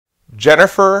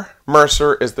Jennifer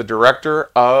Mercer is the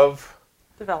Director of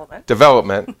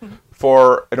Development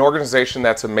for an organization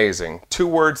that's amazing. Two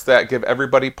words that give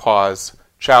everybody pause: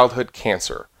 childhood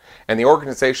cancer. And the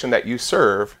organization that you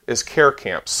serve is Care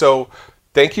Camps. So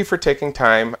thank you for taking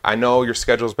time. I know your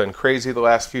schedule's been crazy the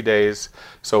last few days,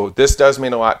 so this does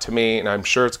mean a lot to me, and I'm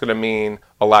sure it's going to mean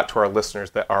a lot to our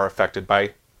listeners that are affected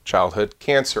by childhood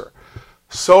cancer.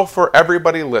 So for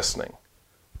everybody listening,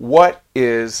 what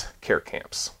is Care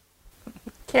Camps?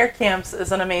 Care Camps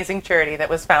is an amazing charity that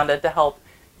was founded to help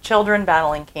children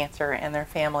battling cancer and their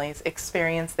families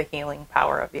experience the healing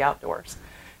power of the outdoors.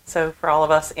 So for all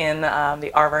of us in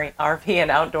the RV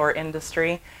and outdoor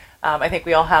industry, I think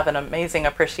we all have an amazing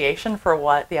appreciation for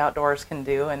what the outdoors can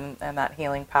do and that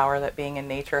healing power that being in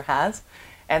nature has.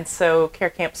 And so Care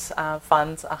Camps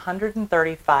funds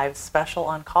 135 special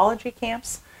oncology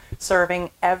camps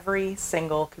serving every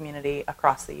single community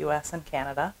across the U.S. and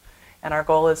Canada. And our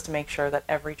goal is to make sure that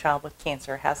every child with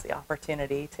cancer has the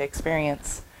opportunity to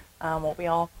experience what we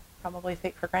all probably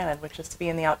take for granted, which is to be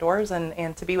in the outdoors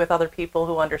and to be with other people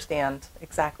who understand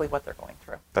exactly what they're going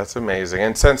through. That's amazing.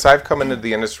 And since I've come into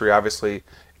the industry, obviously,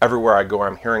 everywhere I go,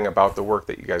 I'm hearing about the work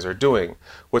that you guys are doing.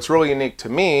 What's really unique to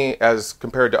me, as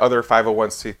compared to other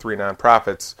 501c3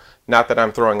 nonprofits, not that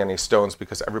I'm throwing any stones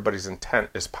because everybody's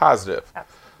intent is positive,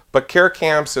 Absolutely. But Care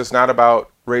Camps is not about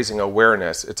raising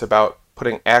awareness. It's about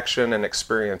putting action and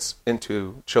experience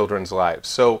into children's lives.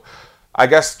 So I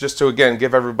guess just to, again,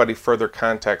 give everybody further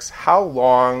context, how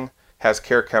long has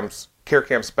Care Camps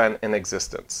been in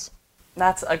existence?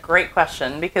 That's a great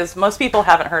question because most people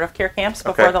haven't heard of Care Camps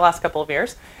before the last couple of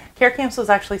years. Care Camps was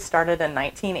actually started in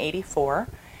 1984,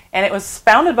 and it was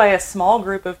founded by a small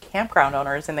group of campground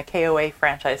owners in the KOA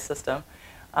franchise system.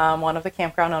 One of the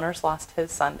campground owners lost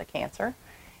his son to cancer,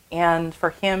 and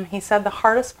for him, he said the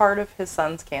hardest part of his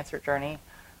son's cancer journey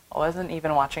wasn't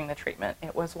even watching the treatment.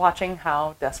 It was watching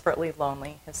how desperately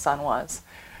lonely his son was.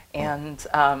 And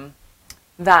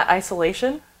that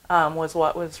isolation was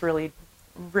what was really,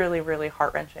 really, really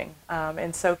heart-wrenching.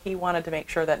 And so he wanted to make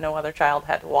sure that no other child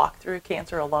had to walk through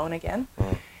cancer alone again.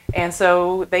 And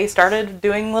so they started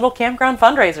doing little campground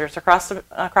fundraisers across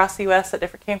the U.S. at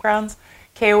different campgrounds.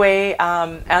 KOA,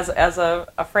 as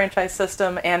a franchise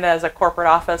system and as a corporate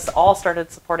office, all started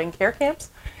supporting Care Camps.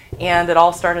 And it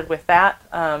all started with that.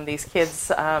 These kids,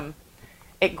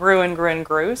 it grew and grew and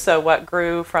grew. So what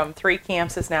grew from 3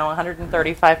 camps is now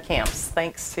 135 camps,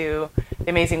 thanks to the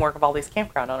amazing work of all these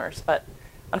campground owners. But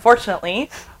unfortunately,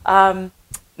 no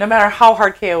matter how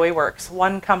hard KOA works,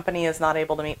 one company is not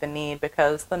able to meet the need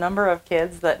because the number of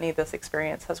kids that need this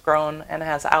experience has grown and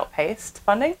has outpaced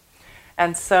funding.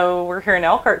 And so we're here in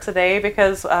Elkhart today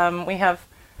because we have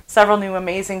several new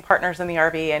amazing partners in the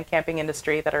RV and camping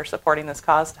industry that are supporting this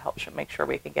cause to help make sure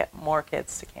we can get more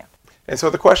kids to camp. And so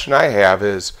the question I have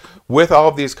is, with all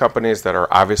of these companies that are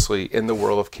obviously in the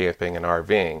world of camping and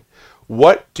RVing,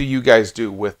 what do you guys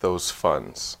do with those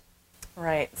funds?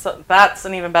 Right, so that's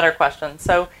an even better question.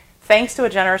 So thanks to a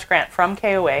generous grant from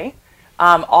KOA,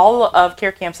 all of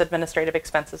Care Camp's administrative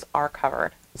expenses are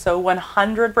covered. So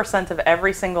 100% of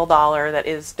every single dollar that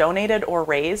is donated or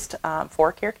raised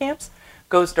for Care Camps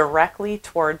goes directly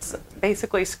towards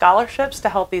basically scholarships to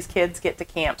help these kids get to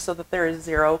camp so that there is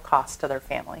zero cost to their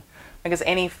family. Because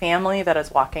any family that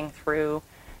is walking through,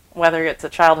 whether it's a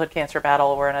childhood cancer battle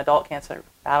or an adult cancer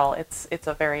battle, it's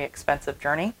a very expensive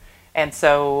journey. And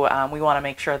so we want to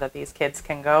make sure that these kids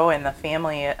can go, and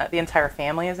the entire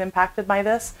family is impacted by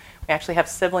this. We actually have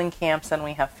sibling camps and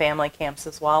we have family camps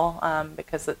as well,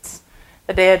 because it's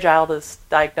the day a child is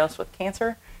diagnosed with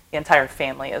cancer, the entire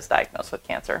family is diagnosed with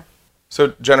cancer.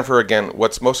 So Jennifer, again,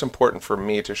 what's most important for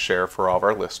me to share for all of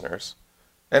our listeners,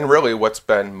 and really what's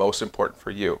been most important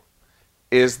for you,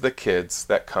 is the kids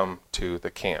that come to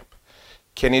the camp.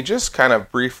 Can you just kind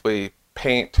of briefly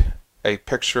paint a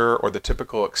picture or the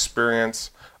typical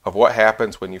experience of what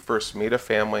happens when you first meet a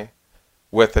family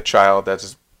with a child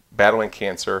that's battling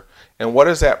cancer, and what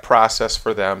is that process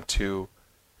for them to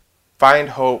find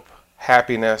hope,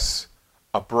 happiness,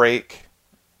 a break,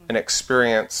 an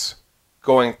experience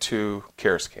going to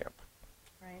CARES Camp?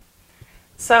 Right.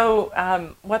 So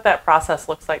what that process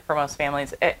looks like for most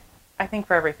families, I think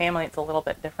for every family it's a little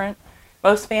bit different.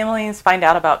 Most families find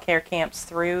out about Care Camps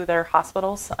through their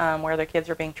hospitals where their kids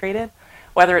are being treated,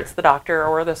 whether it's the doctor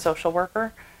or the social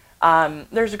worker.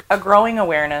 There's a growing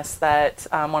awareness that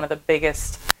one of the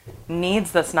biggest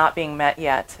needs that's not being met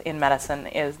yet in medicine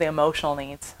is the emotional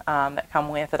needs that come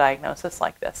with a diagnosis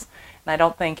like this. And I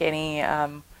don't think any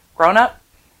grown-up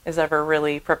is ever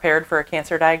really prepared for a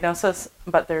cancer diagnosis,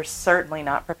 but they're certainly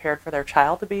not prepared for their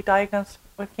child to be diagnosed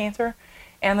with cancer.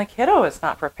 and the kiddo is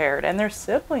not prepared, and their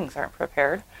siblings aren't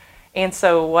prepared. And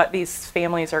so what these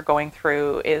families are going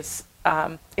through is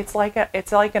it's like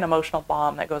an emotional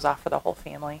bomb that goes off for the whole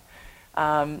family.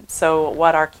 So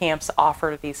what our camps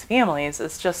offer these families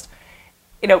is just,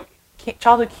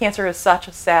 childhood cancer is such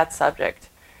a sad subject.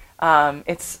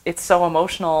 It's so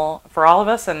emotional for all of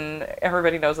us, and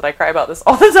everybody knows that I cry about this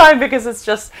all the time because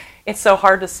it's so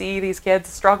hard to see these kids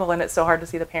struggle, and it's so hard to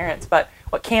see the parents. But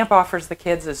what camp offers the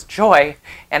kids is joy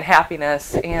and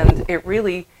happiness, and it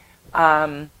really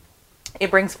it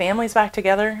brings families back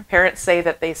together. Parents say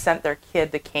that they sent their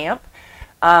kid to camp.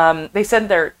 They sent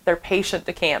their patient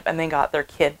to camp, and they got their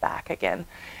kid back again.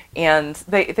 And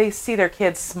they see their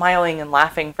kids smiling and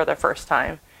laughing for the first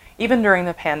time. Even during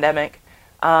the pandemic,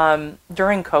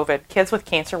 during COVID, kids with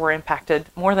cancer were impacted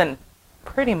more than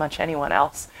pretty much anyone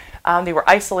else. They were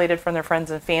isolated from their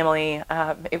friends and family.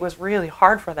 It was really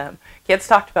hard for them. Kids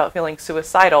talked about feeling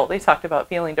suicidal. They talked about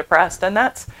feeling depressed. And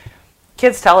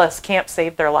kids tell us camp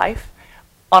saved their life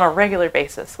on a regular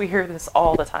basis. We hear this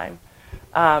all the time.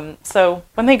 So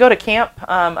when they go to camp,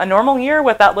 a normal year,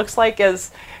 what that looks like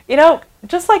is,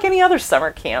 just like any other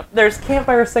summer camp, there's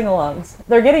campfire sing-alongs.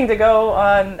 They're getting to go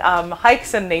on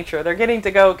hikes in nature. They're getting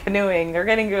to go canoeing. They're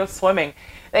getting to go swimming.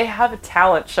 They have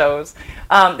talent shows.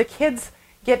 The kids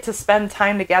get to spend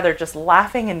time together just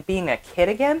laughing and being a kid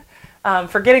again,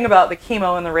 forgetting about the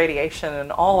chemo and the radiation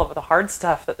and all of the hard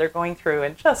stuff that they're going through,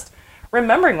 and just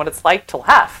remembering what it's like to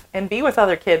laugh and be with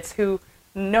other kids who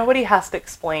nobody has to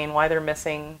explain why they're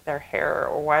missing their hair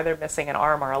or why they're missing an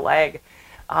arm or a leg,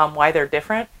 why they're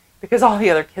different, because all the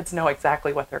other kids know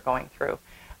exactly what they're going through.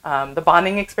 The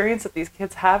bonding experience that these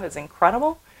kids have is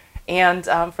incredible. And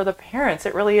for the parents,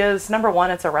 it really is, number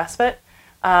one, it's a respite.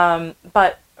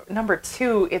 But number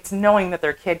two, it's knowing that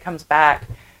their kid comes back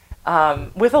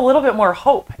with a little bit more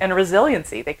hope and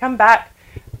resiliency. They come back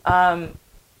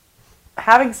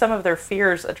having some of their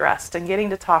fears addressed and getting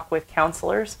to talk with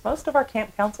counselors. Most of our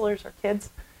camp counselors are kids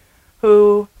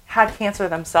who had cancer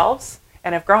themselves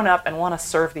and have grown up and want to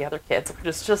serve the other kids, which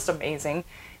is just amazing.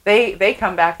 They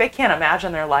come back, they can't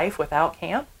imagine their life without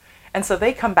camp, and so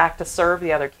they come back to serve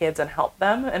the other kids and help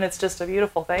them, and it's just a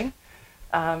beautiful thing.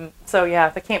 So yeah,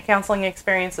 the camp counseling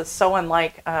experience is so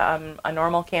unlike a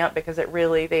normal camp because it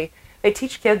really, they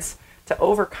teach kids to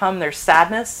overcome their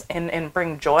sadness and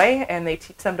bring joy, and they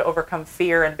teach them to overcome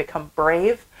fear and become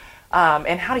brave,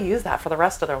 and how to use that for the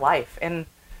rest of their life. And,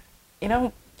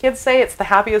 kids say it's the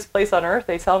happiest place on earth.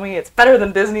 They tell me it's better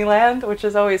than Disneyland, which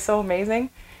is always so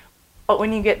amazing. But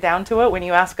when you get down to it, when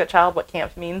you ask a child what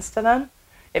camp means to them,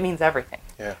 it means everything.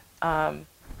 Yeah.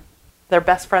 Their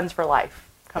best friends for life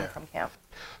come from camp.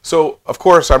 So, of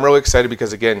course, I'm really excited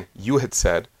because, again, you had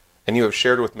said, and you have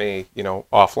shared with me,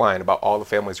 offline about all the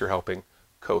families you're helping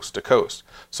coast to coast.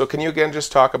 So can you again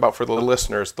just talk about, for the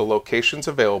listeners, the locations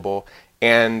available,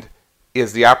 and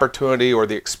is the opportunity or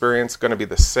the experience going to be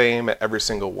the same at every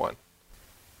single one?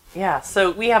 Yeah,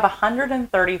 so we have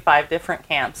 135 different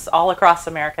camps all across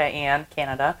America and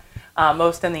Canada,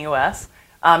 most in the U.S.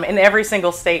 In every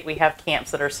single state, we have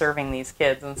camps that are serving these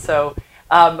kids. And so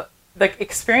the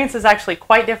experience is actually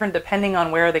quite different depending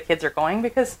on where the kids are going,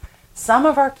 because some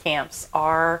of our camps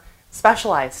are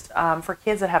specialized for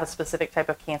kids that have a specific type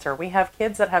of cancer. We have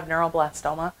kids that have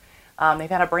neuroblastoma. They've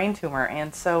had a brain tumor,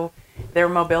 and so they're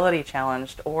mobility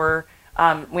challenged. Or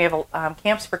we have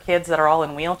camps for kids that are all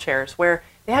in wheelchairs, where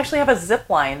they actually have a zip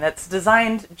line that's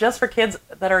designed just for kids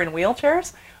that are in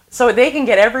wheelchairs, so they can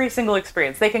get every single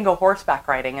experience. They can go horseback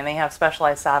riding, and they have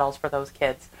specialized saddles for those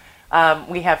kids.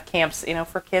 We have camps,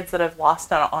 for kids that have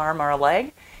lost an arm or a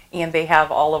leg, and they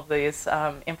have all of these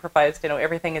improvised,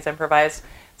 everything is improvised.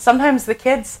 Sometimes the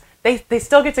kids, they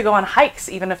still get to go on hikes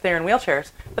even if they're in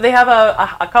wheelchairs, but they have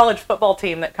a college football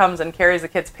team that comes and carries the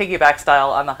kids piggyback style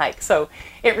on the hike. So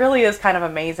it really is kind of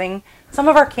amazing. Some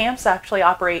of our camps actually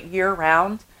operate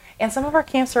year-round, and some of our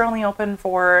camps are only open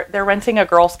they're renting a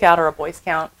Girl Scout or a Boy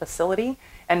Scout facility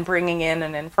and bringing in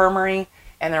an infirmary,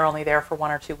 and they're only there for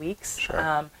 1 or 2 weeks.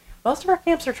 Sure. Most of our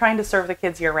camps are trying to serve the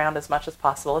kids year-round as much as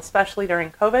possible, especially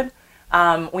during COVID.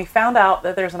 We found out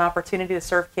that there's an opportunity to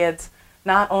serve kids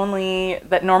not only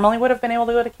that normally would have been able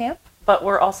to go to camp, but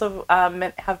we're also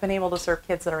have been able to serve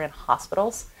kids that are in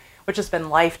hospitals, which has been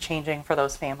life-changing for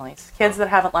those families. Kids that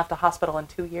haven't left a hospital in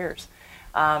 2 years.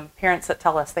 Parents that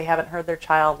tell us they haven't heard their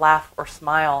child laugh or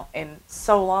smile in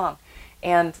so long.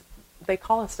 And they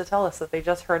call us to tell us that they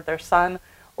just heard their son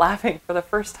laughing for the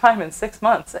first time in 6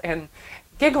 months and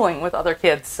giggling with other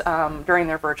kids during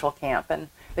their virtual camp. And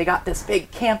they got this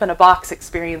big camp-in-a-box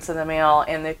experience in the mail,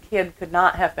 and the kid could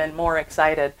not have been more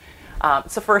excited.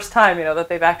 It's the first time, that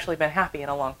they've actually been happy in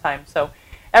a long time. So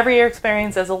every year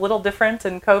experience is a little different,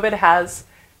 and COVID has,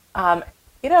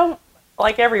 you know,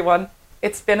 like everyone,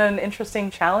 it's been an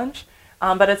interesting challenge,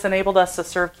 but it's enabled us to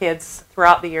serve kids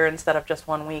throughout the year instead of just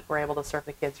 1 week. We're able to serve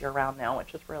the kids year-round now,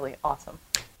 which is really awesome.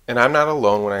 And I'm not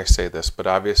alone when I say this, but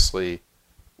obviously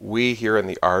we here in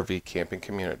the RV camping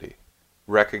community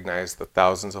recognize the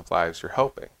thousands of lives you're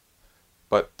helping.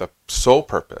 But the sole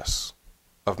purpose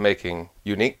of making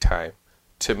unique time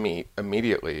to meet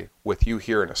immediately with you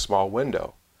here in a small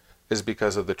window is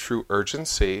because of the true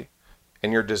urgency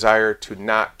and your desire to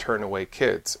not turn away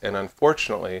kids. And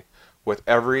unfortunately, with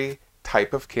every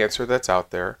type of cancer that's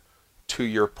out there, to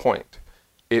your point,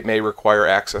 it may require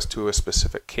access to a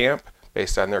specific camp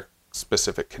based on their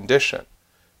specific condition.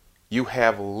 You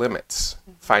have limits,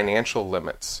 financial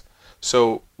limits.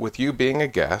 So with you being a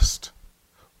guest,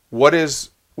 what is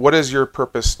your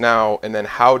purpose now, and then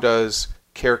how does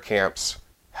Care Camps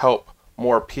help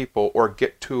more people or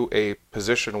get to a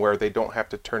position where they don't have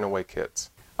to turn away kids?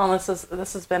 Well,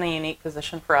 this has been a unique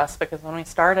position for us because when we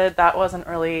started, that wasn't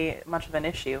really much of an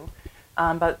issue.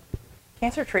 But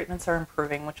cancer treatments are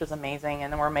improving, which is amazing,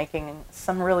 and we're making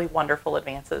some really wonderful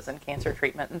advances in cancer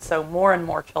treatment. And so more and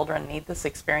more children need this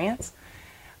experience,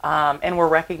 and we're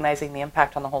recognizing the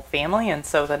impact on the whole family. And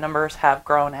so the numbers have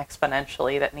grown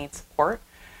exponentially that need support.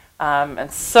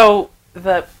 And so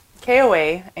the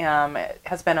KOA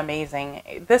has been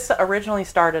amazing. This originally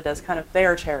started as kind of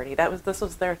their charity. This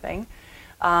was their thing.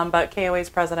 But KOA's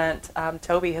president,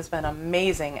 Toby, has been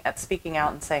amazing at speaking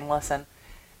out and saying, listen,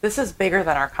 this is bigger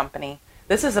than our company.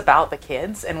 This is about the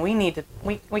kids, and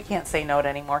we can't say no to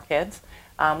any more kids.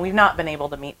 We've not been able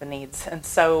to meet the needs. And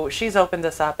so she's opened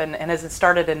this up and has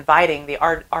started inviting the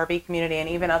RV community and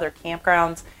even other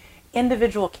campgrounds,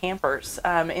 individual campers,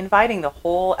 inviting the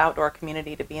whole outdoor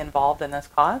community to be involved in this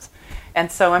cause.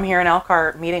 And so I'm here in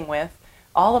Elkhart meeting with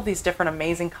all of these different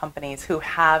amazing companies who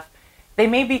they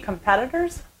may be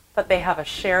competitors, but they have a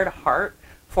shared heart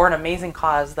for an amazing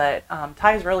cause that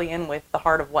ties really in with the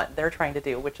heart of what they're trying to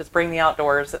do, which is bring the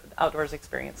outdoors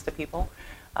experience to people.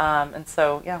 And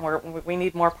so, yeah, we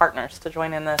need more partners to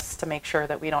join in this to make sure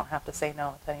that we don't have to say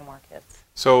no to any more kids.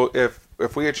 So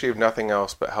if we achieve nothing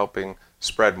else but helping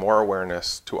spread more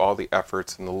awareness to all the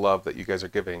efforts and the love that you guys are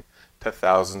giving to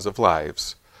thousands of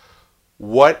lives,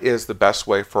 what is the best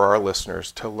way for our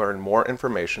listeners to learn more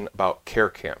information about Care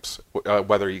Camps?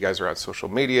 Whether you guys are on social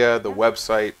media, the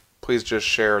website, please just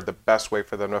share the best way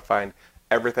for them to find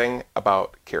everything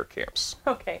about Care Camps.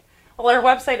 Okay. Well, our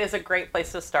website is a great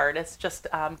place to start. It's just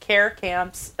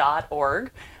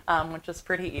carecamps.org, which is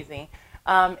pretty easy.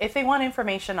 If they want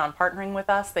information on partnering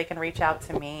with us, they can reach out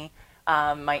to me.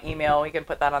 My email, we can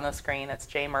put that on the screen. It's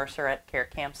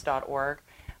jmercer@carecamps.org.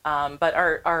 But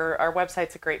our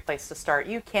website's a great place to start.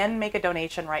 You can make a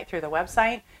donation right through the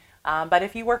website, but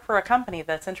if you work for a company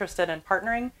that's interested in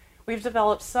partnering, we've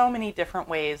developed so many different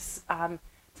ways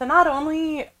to not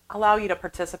only allow you to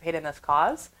participate in this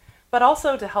cause, but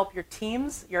also to help your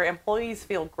teams, your employees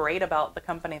feel great about the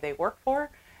company they work for,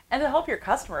 and to help your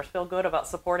customers feel good about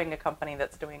supporting a company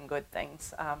that's doing good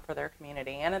things for their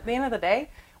community. And at the end of the day,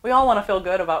 we all want to feel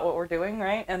good about what we're doing,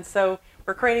 right? And so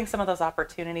we're creating some of those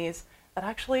opportunities that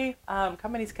actually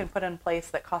companies can put in place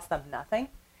that cost them nothing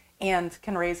and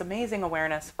can raise amazing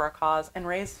awareness for a cause and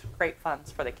raise great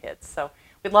funds for the kids. So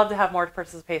we'd love to have more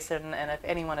participation, and if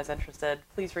anyone is interested,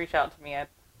 please reach out to me. I'd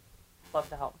love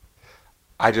to help.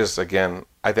 I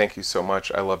thank you so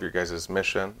much. I love your guys'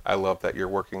 mission. I love that you're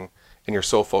working and your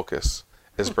sole focus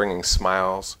is bringing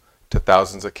smiles to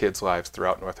thousands of kids' lives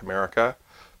throughout North America.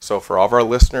 So for all of our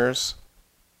listeners,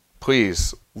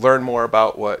 please learn more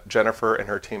about what Jennifer and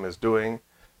her team is doing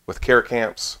with Care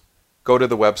Camps. Go to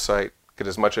the website, get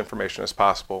as much information as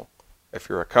possible. If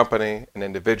you're a company, an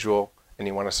individual, and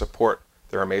you want to support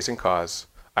their amazing cause,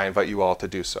 I invite you all to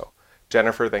do so.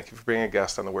 Jennifer, thank you for being a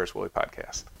guest on the Where's Willie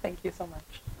podcast. Thank you so much.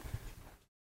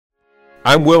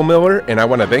 I'm Will Miller, and I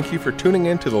want to thank you for tuning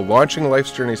in to the Launching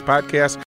Life's Journeys podcast.